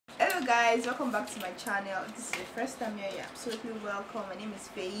Hello guys, welcome back to my channel. If this is your first time here, you're absolutely welcome. My name is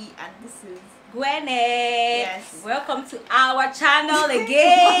Faye and this is Gwyneth. Yes. Welcome to our channel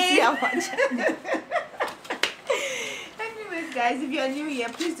again. Anyways guys, if you're new here,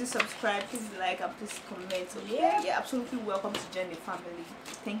 please do subscribe, please like and please comment. Okay? Yeah. You're absolutely welcome to join the family.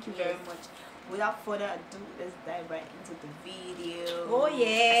 Thank you very much. Without further ado, let's dive right into the video. Oh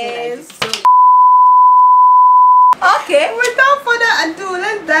yes. Okay, without further ado,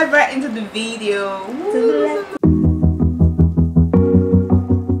 let's dive right into the video.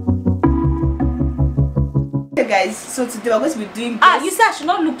 Okay guys, so today we're going to be doing this. You said I should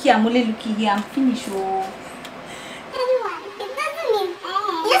not look here. I'm only looking here. I'm finished. Oh. Everyone, it doesn't mean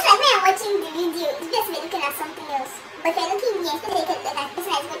just like when I'm watching the video, it's just me looking at something else. But if you're looking here, it's like that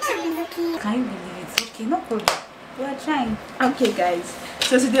person is watching. Can you believe it? Okay, no problem. We are trying. Okay guys,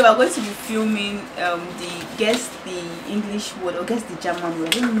 so today we're going to be filming the English word or guess the German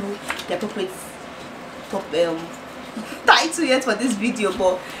word. I don't know the appropriate title yet for this video,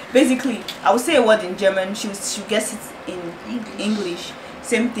 but basically I will say a word in German, she'll guess it in English.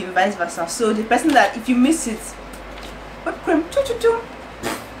 Same thing, vice versa. So the person that if you miss it, whipped cream,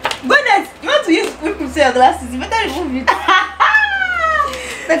 Goodness, you want to use whipped cream to your glasses, you better remove it.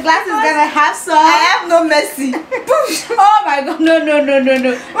 The glass is gonna have some. I have no mercy. Oh my god, no.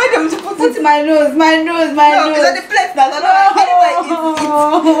 Why don't you put my nose, my nose. No, it's on the plate now. Anyway,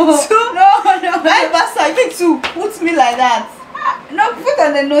 it's so no. vice versa. If you put me like that. No, put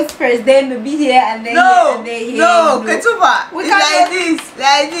on the nose first, then maybe here and then here and then here. No, Ketuba. We It's can't like this.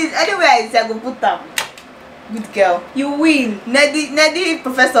 Anyway, I go put them. Good girl. You win. Neddy,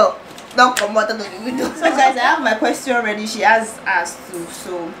 professor. Don't come out of the window. So guys, I have my question ready. She has asked to.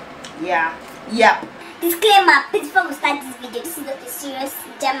 So yeah. Disclaimer, please before we start this video, this is not a serious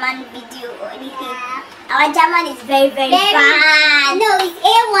German video or anything. Our German is very bad. No, it's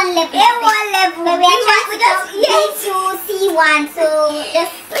A1 level. A1 level. But we just to C1, so we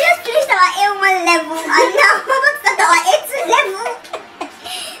just finished our A1 level and now we're going to start our A2 level.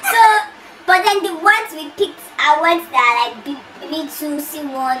 So, but then the words we picked are words that are like B2,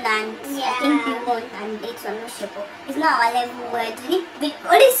 C1 and I think B1 and A2, I'm not sure, but it's not our level word.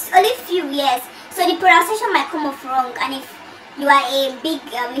 Only few years. So the pronunciation might come off wrong, and if you are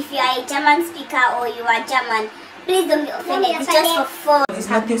if you are a German speaker or you are German, please don't be offended. It's just for fun. It's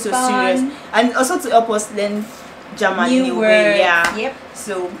nothing so serious, and also to help us learn German in a way. Yeah. Yep.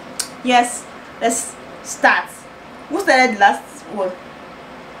 So yes, let's start. Who started the last word?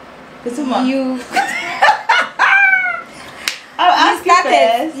 Ketuma. You. I'll ask you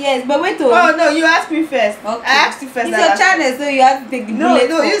first. Yes, but wait. Oh no, you asked me first. Okay. I asked you first. It's your channel, so you have to take the bullet.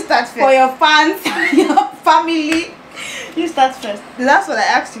 No, you start first. For your fans, your family. You start first. The last one I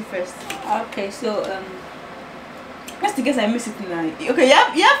asked you first. Okay, so just in case I miss it now. Okay,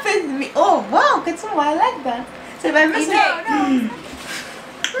 you have faith in me. Oh wow, Ketuma, I like that. So if I miss it,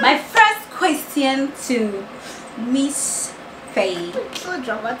 my first question to Miss Faye. So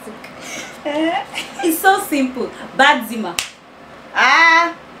dramatic. It's so simple. Badzima.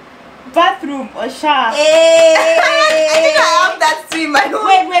 Bathroom or shower. Hey. I think I have that too in my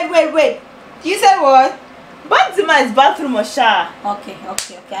home. Wait. You said what? Badzima is bathroom or shower. Okay.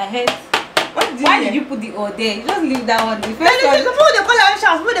 I heard. Why did you put the O there? You just leave that one. The first What one. they call our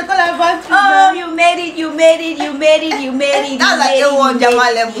shower? What they call our bathroom? Oh, you made it. That's like A1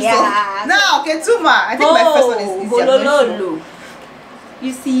 German level. Yeah. So now, Ketuma. I think my first one is easier. I'm not sure.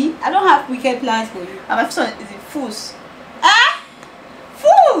 You see, I don't have wicked plans for you. And my first one is fools.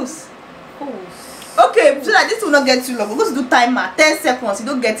 Fools. Okay, so that this will not get too long. We're going to do timer. 10 seconds. You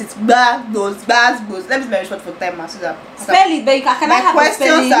don't get it. Bars. Let me very short for timer so that. Spell it, but can I have the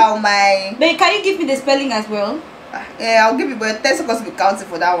spelling? My questions are on my. But can you give me the spelling as well? Yeah, I'll give you, but 10 seconds to be counting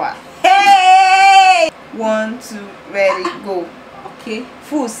for that one. Hey! 1, 2, ready, go. Okay.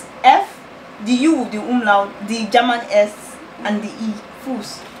 Fools. F, the U, the umlaut, the German S, and the E.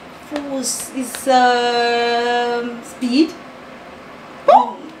 Fools. Fools is speed.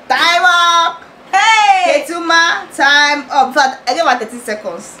 Boom. Time up. Hey! Ketuma, time up. In fact, I gave her 30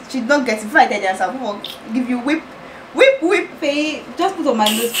 seconds. She did not get it. Before I tell the answer, I'll give you whip. Faye, just put on my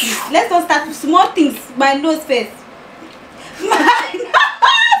nose, please. Let's not start with small things. My nose first. My nose.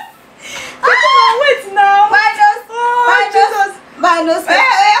 Wait now. My nose. Oh, Jesus. My nose first.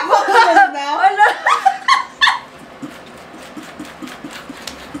 Now. Oh, no.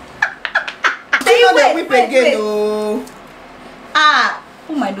 Say you not whip again, oh.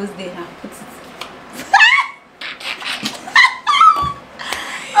 Put my nose there now. Put it.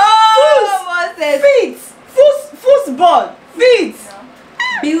 Oh, feet. Football. Feet.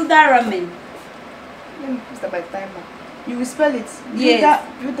 Builder ramen. Let me put that by timer. You will spell it. Yes.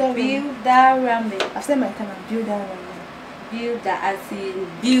 Builder ramen. I've said my time and builder ramen. Builder as in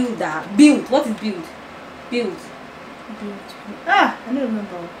builder. Build. What is build? Build. Ah, I don't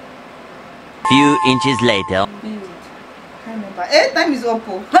remember. Few inches later. Build. I can't remember. Time is up.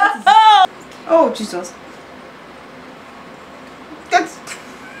 Oh Jesus.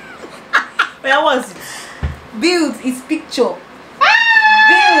 Where was it? Build is picture.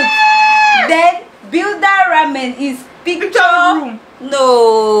 Build. Then builder ramen is picture room.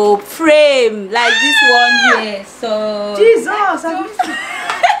 No, frame like this one here. So Jesus, I missed it.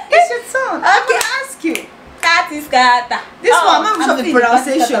 It's your turn. Okay. I'm gonna ask you. cat is scatter. This one, I'm not sure of the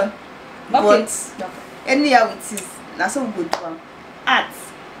pronunciation. Okay. But anyhow it is. That's so good one. Act.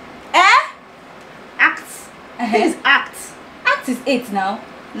 Act. This is act. Act is 8 now.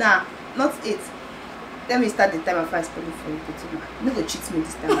 Nah, not 8. Let me start the timer before I spell it for you. No go cheat me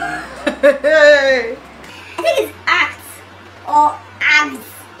this time. I think it's act or act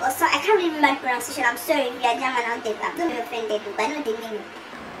or so. I can't remember the pronunciation. I'm sorry if you are German out there. Don't be offended, but I know the name.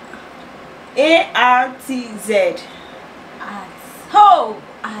 ARTZ. Art. Oh,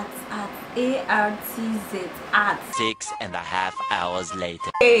 art. ARTZ. Art. 6.5 hours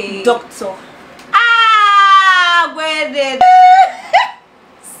later. Hey. Doctor. Ah, where did?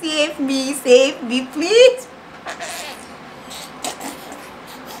 Save me, please.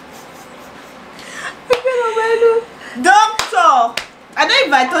 Doctor. I don't know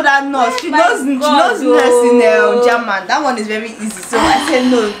if I told that nurse. She My knows God, nurse in German. That one is very easy. So I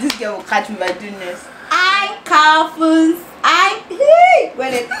said no. This girl will catch me by doing nurse. I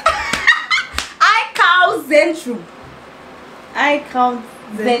count Zentrum. I count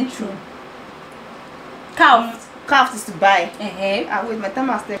Zentrum. Count. Count is to buy. Ah, wait, my time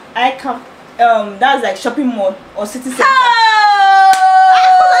has left. I count. That's like shopping mall or city center. Oh!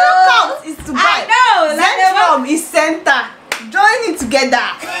 I don't count. It's to buy. I know. Zentrum is center. Join it together.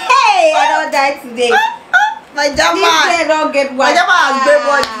 Hey, I don't die today. My German. This girl don't get one. My German has great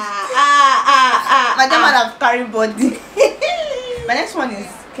body. My German have carry body. My next one is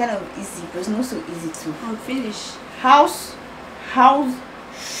kind of easy, but it's not so easy too. I'm finished. House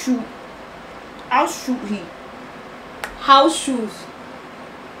shoe he. House shoes.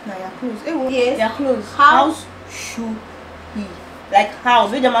 Now you're close. Hey, Yes. you're close. House shoe he. Like house,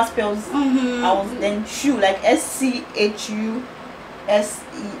 where German spells house, then shoe like SCHUSEHE.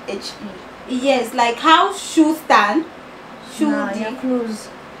 Yes, like house shoe stand. Shoe. Nah, you're close.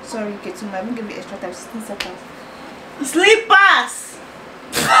 Sorry, Ketuma. I'm gonna give you extra time. 16 seconds. Slippers.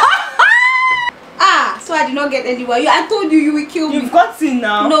 So I did not get anyone. I told you you will kill me. You've gotten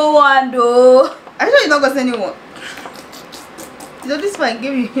now. No one though. I'm sure you not got anyone. You know this one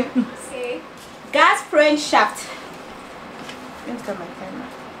gave you. Okay. Gas friend shaft. Let me start my timer.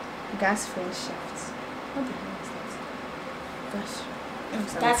 Gas friend shaft. What the hell is that? Gosh. Let me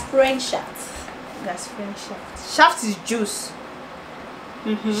start Gas friend shaft. gas friend shaft. Shaft is juice.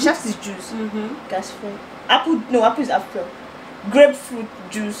 Shaft is juice. Gas friend. Apple. No, apple is apple. Grapefruit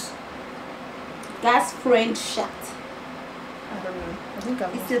juice. Gas friend shaft. I don't know. I think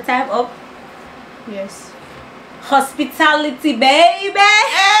I'm. Is the time up? Yes. Hospitality, baby.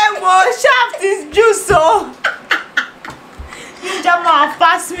 Hey, well, shaft is juice, so. This German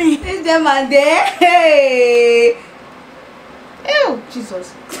pass me. This German there. Hey. Ew,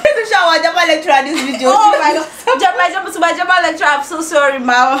 Jesus. To show our German lecturer this video. Oh my God. My German lecturer. I'm so sorry,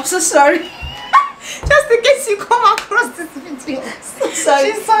 ma'am. I'm so sorry. Just in case you come across this video. So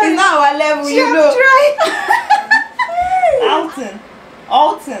sorry. She's sorry. It's not our level, She you know.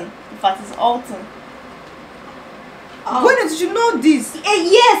 Alton. In fact, it's Alton. Oh. When did you know this?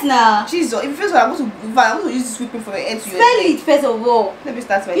 Yes, now. Jesus, if you feel so, I'm going to use this sweeping for your head to your Spell leg. it first of all. Let me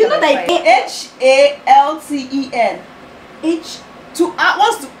start with You know that HALTEN. H To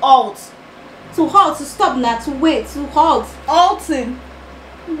what's to alt? to halt, to stop now, to wait, to halt. Alton.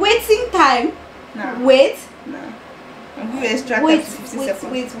 Waiting time. Nah. Wait. Nah. I'm giving you extra time Wait, to 15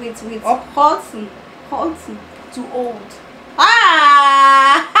 seconds. wait. Up. Halting. Too old.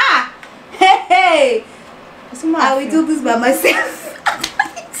 Ah! Ha! Hey! I will do this. this by myself.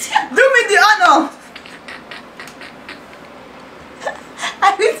 Do me the honor. I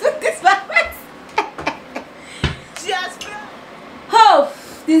will do this by myself. Just. Oh,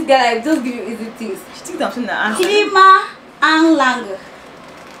 this guy, I just give you easy things. She thinks I'm saying the answer. Klima and Lange.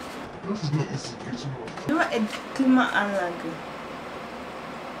 Remember a Klima and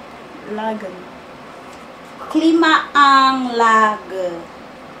Lagen. Klima and Lange.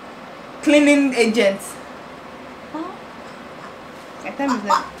 Cleaning agent. Huh? My time is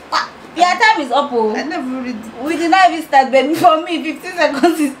up. Your time is up. Oh. I never read. We did not even start, but for me, 15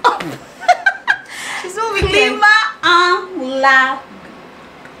 seconds is up. She's so wicked. Klima Anlag.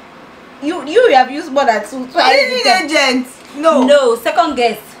 You have used more than two. Agent. No. No. Second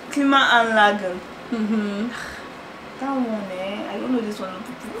guess. Klimaanlage. That one, I don't know this one.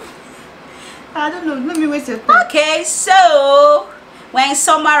 I don't know. Let me waste your time. Okay, so we're in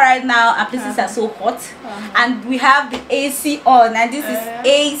summer right now and places are so hot, and we have the AC on, and this is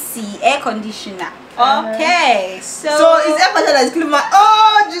AC, air conditioner. Okay, so it's air conditioner is clean.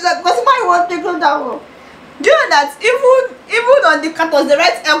 Oh Jesus, because my want to go down. Do you know that even on the cartons they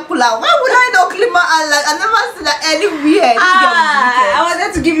write air cooler? Why would I know Klimaanlage? I never seen that anywhere. I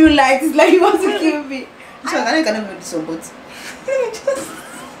wanted to give you light. It's like you want to give me. So I know you cannot know this one, but just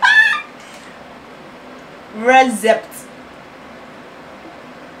Recept.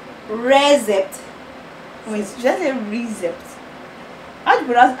 Wait, just say recept. How do you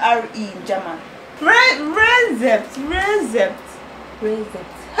pronounce R-E in German? Recept.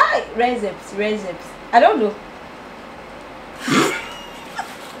 Hi, recept. I don't know.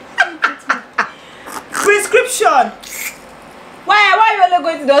 Prescription. Why are you only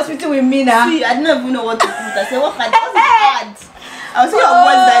going to the hospital with me now? See, I don't even know what to put. I said, what's hard? I was saying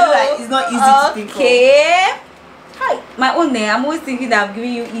words that I know like it's not easy to think of. Okay. Hi, my own name. I'm always thinking that I'm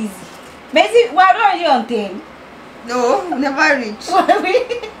giving you easy. Basically, we're not already on 10. No, never reach.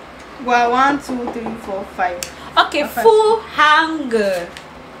 Well, 1, 2, 3, 4, 5. Okay, full hanger.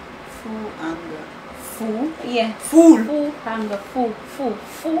 Full hanger. Full? Yeah. Full. Full hanger. Full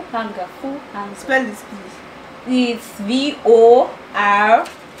hanger. Full hanger. Spell this, please. It's VORHANG.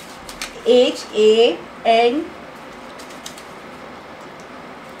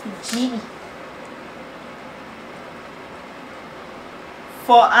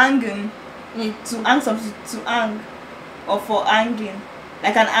 For hanging. To hang something, to hang. Or for hanging.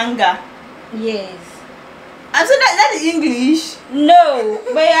 Like an anger. Yes. I'm saying that is English. No,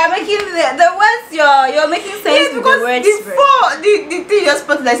 but you're making the words you're making sense. Yes, because with the words the thing you're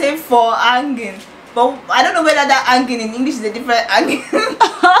supposed to like say for hanging. But I don't know whether that hanging in English is a different hanging. Okay.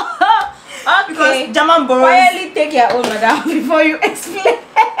 Because German borrows. Quietly take your own, madam, before you explain.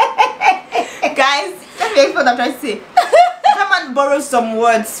 Guys, let me explain what I'm trying to say. German borrows some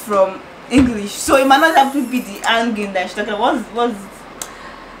words from English, so it might not have to be the hanging that she's talking about. What's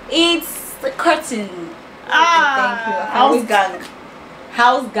It's the curtain. Thank you. House gang.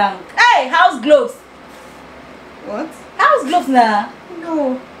 House gang. Hey, house gloves. What? House gloves now.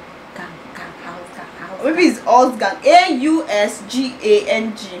 No. Gang, house. Maybe it's Ausgang.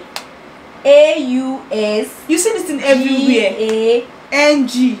 AUSGANG. AUS. You see this thing everywhere.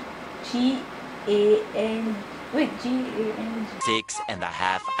 GANG. GAN. Wait, GANG.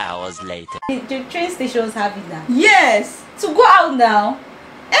 6.5 hours later. The train stations have it now. Yes. To go out now.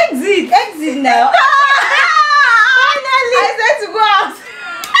 Exit now. Finally. I said to go out.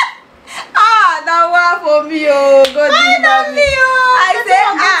 That one for me, oh God. Finally, I said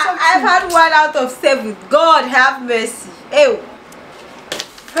I've had 1 out of 7. God have mercy. Ew.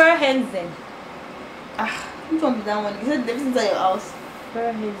 Per Hensen. Which one is that one? You said everything's at your house.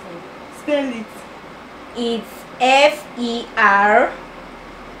 Per Hensen. Spell it. It's FER.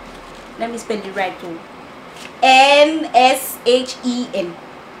 Let me spell it right too. NSHEN.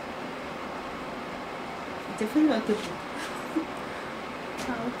 Definitely not good.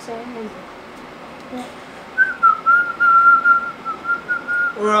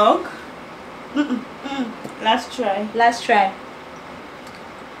 Wrong. Last try.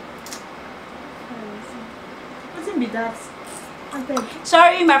 Doesn't be that.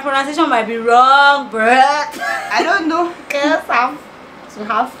 Sorry, my pronunciation might be wrong, but I don't know. girls have to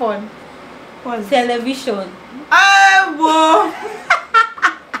have fun. What's Television. Whoa.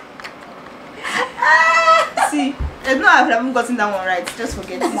 See, there's no, I haven't gotten that one right. Just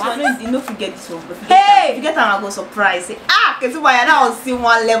forget this one. You know, forget this one. But forget that, I'll go surprise. Say, because why now I'll see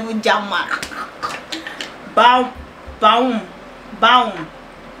one level jammer. Baum.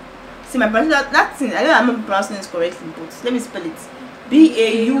 See, my pronunciation, that thing, I don't remember pronouncing this correctly, but let me spell it.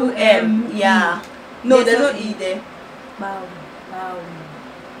 BAUM. Yeah. No, there's no E there. Baum.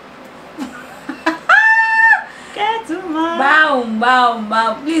 Get to my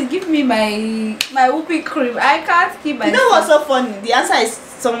Baum. Please give me my whooping cream. I can't keep my. You know what's so funny? The answer is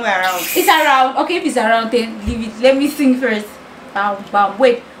somewhere around. It's around. Okay, if it's around, then leave it. Let me sing first. Baum.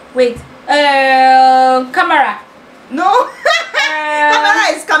 Wait. Camera. No.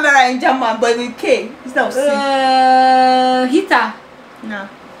 Camera is camera in German, but with K instead of C. Heater. No.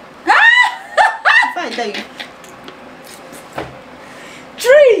 If I tell you.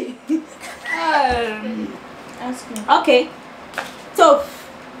 Tree. Ask me. Okay. Top.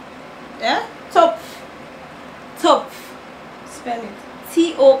 Yeah? Top. Spell it.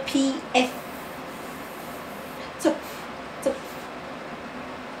 TOPF. Top.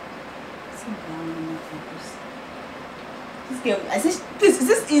 This girl, I said, please,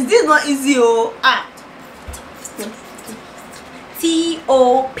 is this not easy? Oh,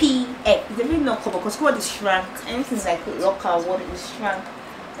 T-O-P-F. It's definitely not cover because what is shrank? Anything like locker, what is shrank?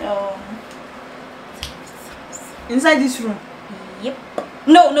 Inside this room. Yep.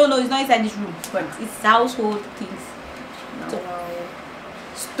 No, it's not inside this room, but it's household things. No.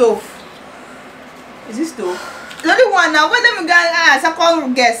 Stove. Is this stove? The only one now. What them guys?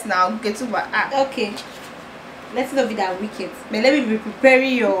 Second guess now. Get to my Okay. Let's not be that wicked. But let me be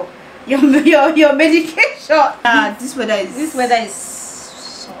preparing your medication. This weather is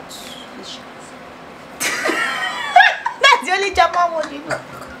salt. That's the only German word you know.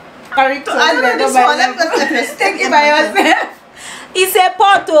 I don't know this one. Let me just take it by yourself. It's a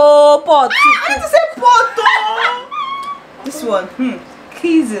pot. I need to say pot. This one.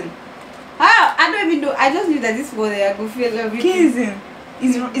 Kissing. I don't even know. I just knew that this was I could feel everything. Kissing.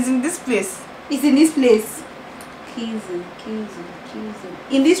 Is in this place. It's in this place. Kissing.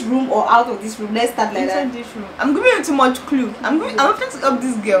 In this room or out of this room? Let's start like Inside that. this room. I'm giving you too much clue. I'm fixing up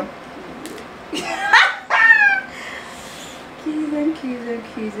this girl.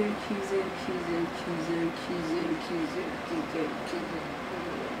 Kissing.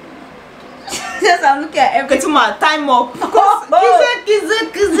 Just I'm looking at every. Get to my time up.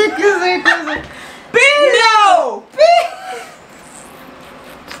 Kissing. Pillow.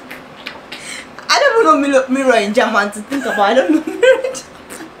 I don't even know mirror in German to think about. I don't know mirror in German.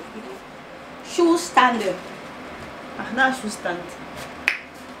 Shoe stander. Now shoe stand.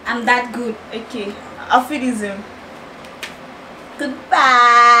 I'm that good. Okay. Aphorism.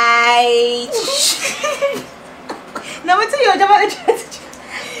 Goodbye. Now we tell you German.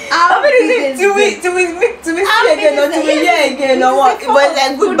 Aphorism. To me see again or to me hear again or what? It was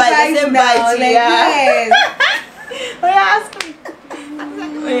like goodbye. The same bye. Yes. Oh yeah, ask me.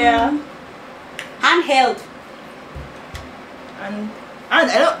 Oh yeah. Handheld. And I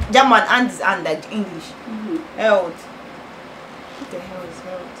know German and is and like English. Held. What the hell is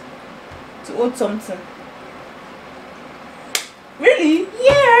held? To hold something. Really?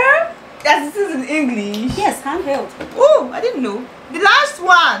 Yeah. As it is in English. Yes, handheld. Oh, I didn't know. The last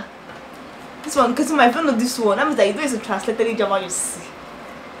one. This one, because my friend of this one. That means that you know it's a translated German you see.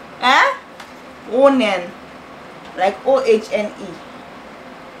 Onen. Like O-H-N-E.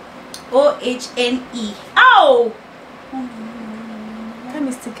 O-H-N-E. Oh! Time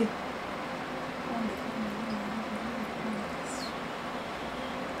is ticking.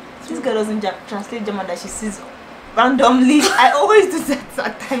 This girl doesn't translate German that she sees randomly. I always do that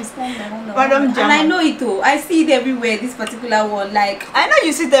at times. Random German. And I know it too. I see it everywhere, this particular one. Like, I know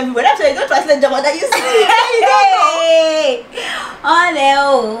you see it everywhere. That's why you don't translate German that you see it. You don't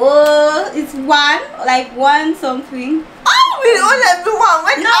know. Oh, it's one, like one something. Oh, we all everyone.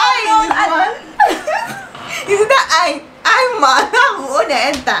 When No, I is it that I'm gonna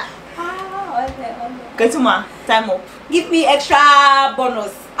enter. Okay. Ketuma, time up. Give me extra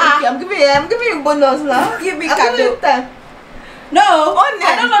bonus. Okay, I'm giving you bonus now. Give me I'm card. giving you time. No, Onen.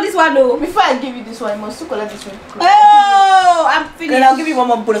 I don't know this one though. Before I give you this one, you must still collect this one. Oh, I'm finished. Then I'll give you one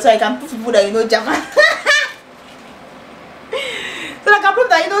more bonus so I can prove people that you know German. So I can prove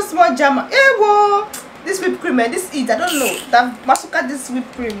that you know small German. Hey, whoa! This whipped cream, this I don't know. That Masuka this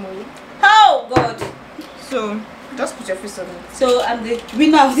whipped cream. Oh God. So just put your face on it. So I'm the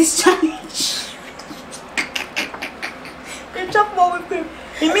winner of this challenge. Chop more whipped cream.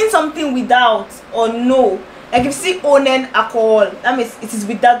 It means something without or no. Like if you see onen alcohol, that means it is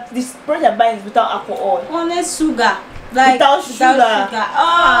without. This product you're buying is without alcohol. Only sugar. Like Without sugar.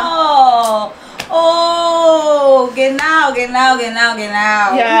 Oh, genau.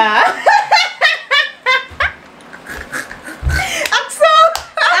 Yeah. Axo.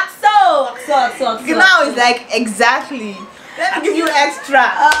 Now is like exactly. Let me give you extra.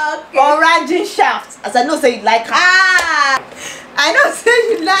 Okay. Orange shaft. As I know, say you like. I know, say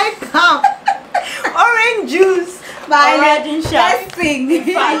you like orange juice. Orange shaft. Let's sing.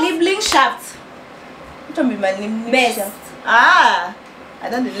 My Liebling shaft. Which one be my Liebling Best. shaft? I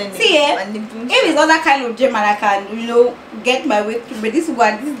don't learn See, if it's other kind of German, I can, get my way through. But this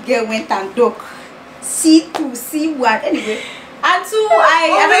girl went and dug C2, C1. Anyway. And two, I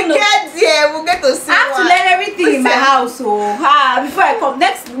don't know. We'll get to see. I have to learn everything in my house. So before I come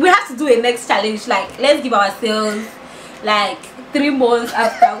next, we have to do a next challenge. Like, let's give ourselves like 3 months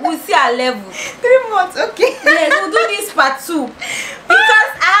after. We'll see our level. 3 months, okay. Yes, we'll do this part 2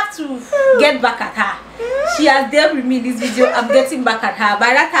 because I have to get back at her. She has dealt with me in this video. I'm getting back at her.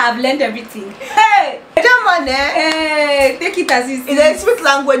 By that time, I've learned everything. Hey, German, hey, take it as it is. It's a sweet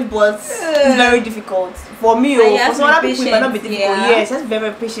language, but it's very difficult for me. For some other people, it might not be difficult. Yes, just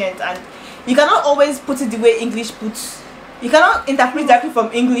very patient, and you cannot always put it the way English puts. You cannot interpret directly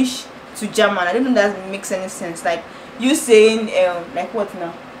from English to German. I don't know if that makes any sense. Like you saying like what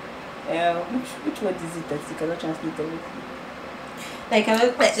now? Which word is it that you cannot translate everything?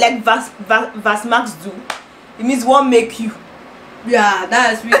 Like vas max do. It means what make you. Yeah,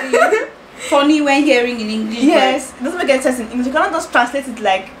 that's really funny when hearing in English. Yes, it doesn't make any sense in English. You cannot just translate it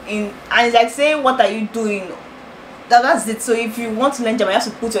like in, and it's like saying what are you doing. That's it. So if you want to learn German, you have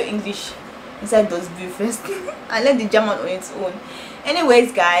to put your English inside those view first and learn the German on its own.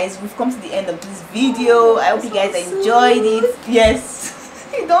 Anyways, guys, we've come to the end of this video. I hope you guys enjoyed it. Yes,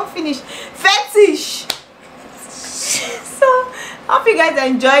 you don't finish fetish. So I hope you guys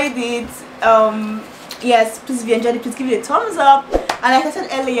enjoyed it. Yes, please, if you enjoyed it, please give it a thumbs up. And like I said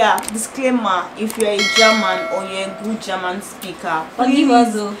earlier, disclaimer: if you're a German or you're a good German speaker, please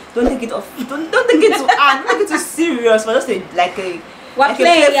don't take it off. Don't take it too hard. Don't take it too serious. But just like a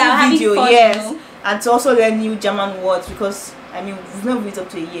video, yes. You know? And to also learn new German words, because I mean we've not reached up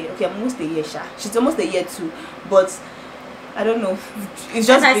to a year. Okay, I'm almost a year, Sha. She's almost a year too, but I don't know. It's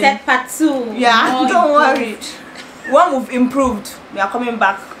just I said part 2. Yeah, don't worry. One we've improved. We are coming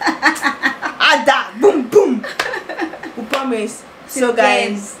back. Ada, boom, boom. We promise. So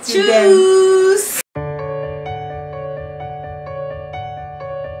guys, choose.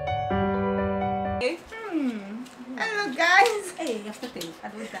 Hello guys. Hey, after thing.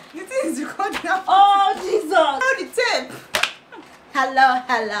 You think it's recording now? Oh Jesus! How the tape? Hello.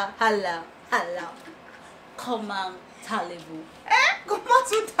 Comment allez-vous? Comment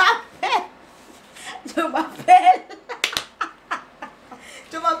tu t'appelles? Je m'appelle.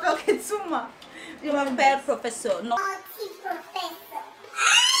 Je m'appelle Ketsuma. Je m'appelle professeur. Non.